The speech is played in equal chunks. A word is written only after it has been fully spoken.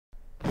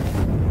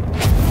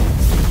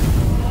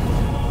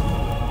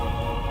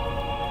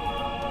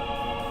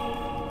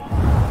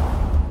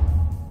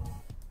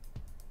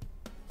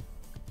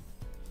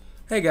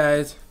Hey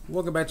guys,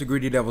 welcome back to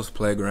GreedyDevils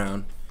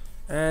Playground,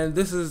 and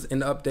this is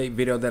an update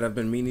video that I've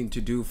been meaning to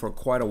do for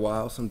quite a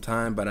while, some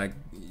time, but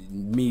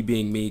me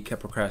being me,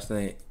 kept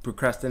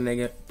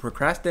procrastinating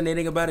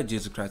about it.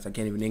 Jesus Christ, I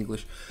can't even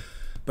English.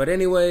 But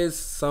anyways,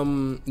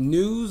 some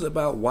news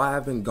about why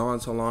I've been gone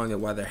so long and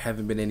why there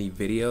haven't been any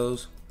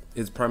videos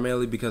is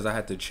primarily because I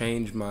had to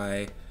change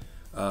my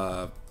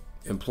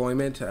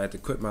employment. I had to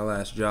quit my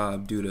last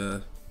job due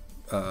to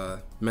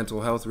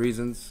mental health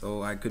reasons,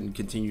 so I couldn't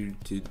continue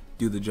to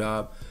do the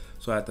job,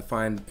 so I had to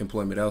find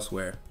employment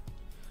elsewhere.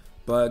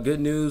 But good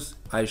news,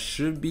 I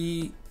should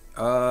be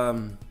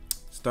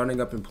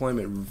starting up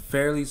employment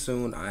fairly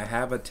soon. I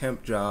have a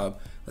temp job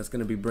that's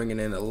going to be bringing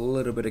in a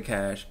little bit of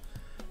cash.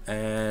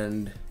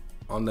 And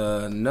on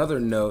another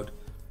note,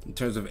 in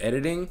terms of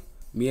editing,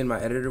 me and my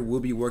editor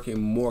will be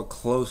working more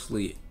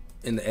closely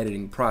in the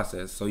editing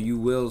process, so you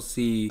will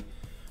see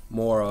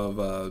more of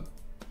a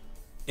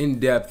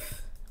in-depth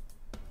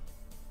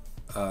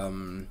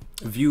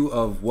view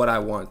of what I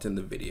want in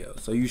the video.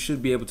 So you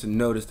should be able to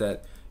notice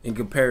that in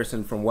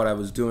comparison from what I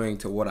was doing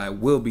to what I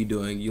will be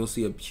doing, you'll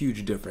see a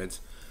huge difference,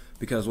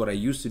 because what I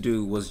used to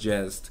do was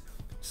just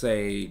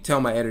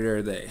tell my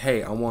editor that,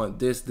 hey, I want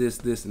this, this,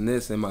 this, and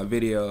this in my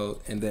video,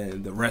 and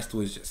then the rest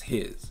was just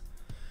his.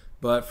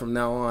 But from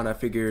now on, I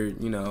figured,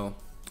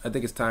 I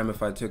think it's time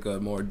if I took a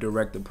more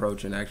direct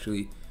approach and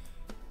actually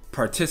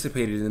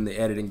participated in the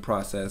editing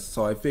process.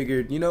 So I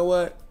figured, you know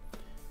what?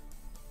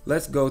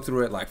 Let's go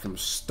through it like from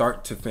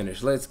start to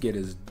finish. Let's get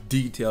as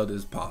detailed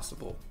as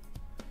possible.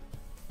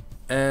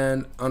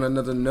 And on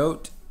another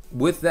note,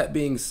 with that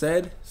being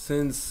said,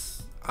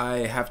 since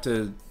I have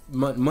to,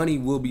 money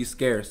will be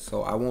scarce,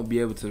 so I won't be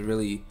able to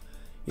really,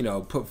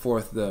 put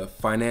forth the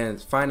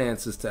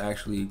finances to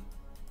actually,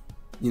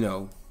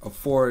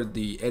 afford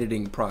the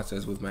editing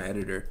process with my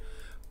editor.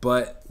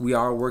 But we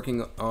are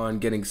working on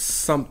getting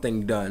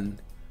something done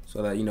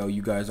so that,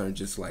 you guys aren't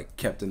just like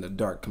kept in the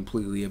dark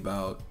completely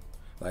about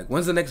like,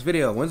 when's the next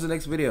video? When's the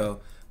next video?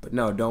 But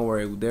no, don't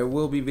worry. There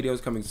will be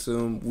videos coming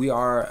soon. We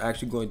are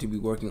actually going to be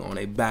working on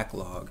a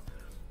backlog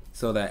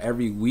so that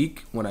every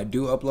week when I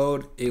do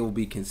upload, it will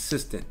be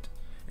consistent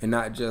and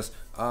not just,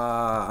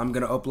 I'm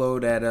going to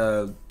upload at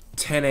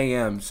 10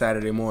 a.m.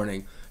 Saturday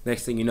morning.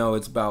 Next thing you know,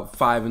 it's about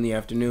 5 in the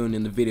afternoon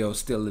and the video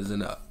still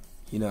isn't up,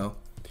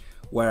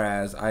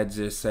 Whereas I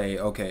just say,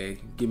 okay,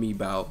 give me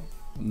about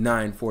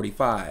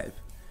 9:45.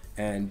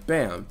 And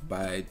bam,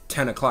 by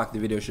 10 o'clock the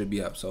video should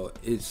be up. So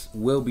it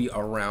will be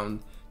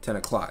around 10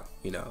 o'clock,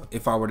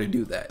 if I were to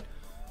do that.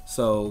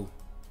 So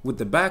with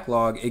the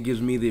backlog, it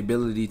gives me the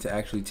ability to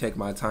actually take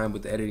my time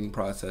with the editing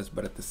process,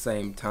 but at the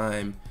same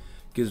time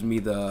gives me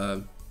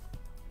the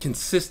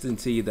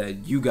consistency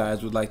that you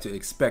guys would like to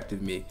expect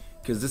of me.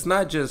 Because it's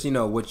not just,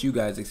 what you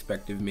guys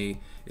expect of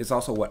me, it's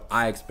also what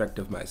I expect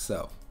of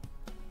myself.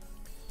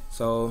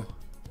 So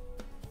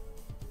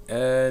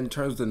in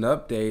terms of an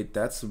update,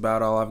 that's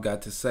about all I've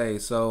got to say.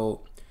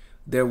 So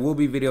there will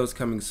be videos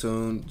coming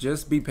soon.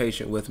 Just be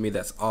patient with me.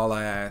 That's all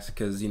I ask,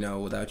 because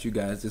without you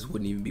guys this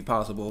wouldn't even be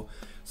possible.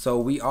 So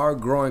we are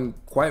growing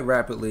quite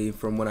rapidly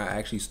from when I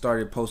actually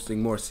started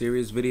posting more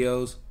serious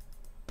videos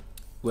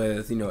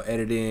with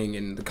editing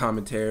and the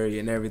commentary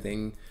and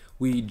everything.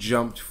 We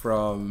jumped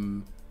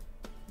from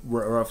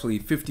roughly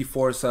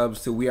 54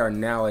 subs to we are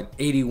now at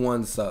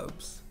 81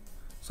 subs.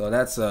 So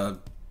that's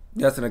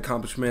an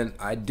accomplishment.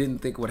 I didn't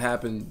think would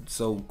happen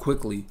so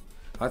quickly.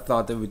 I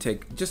thought that would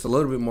take just a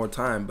little bit more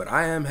time, but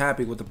I am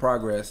happy with the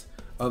progress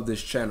of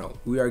this channel.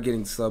 We are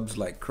getting subs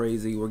like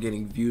crazy. We're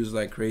getting views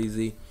like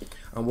crazy.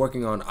 I'm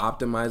working on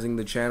optimizing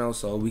the channel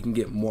so we can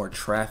get more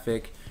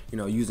traffic,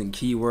 using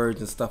keywords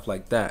and stuff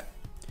like that.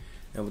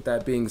 And with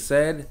that being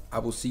said, I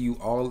will see you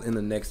all in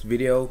the next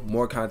video.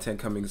 More content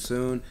coming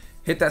soon.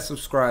 Hit that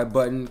subscribe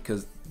button,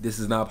 because this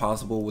is not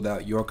possible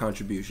without your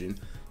contribution.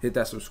 Hit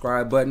that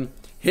subscribe button,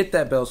 hit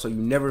that bell so you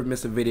never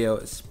miss a video,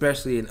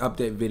 especially an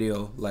update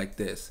video like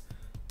this.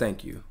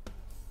 Thank you.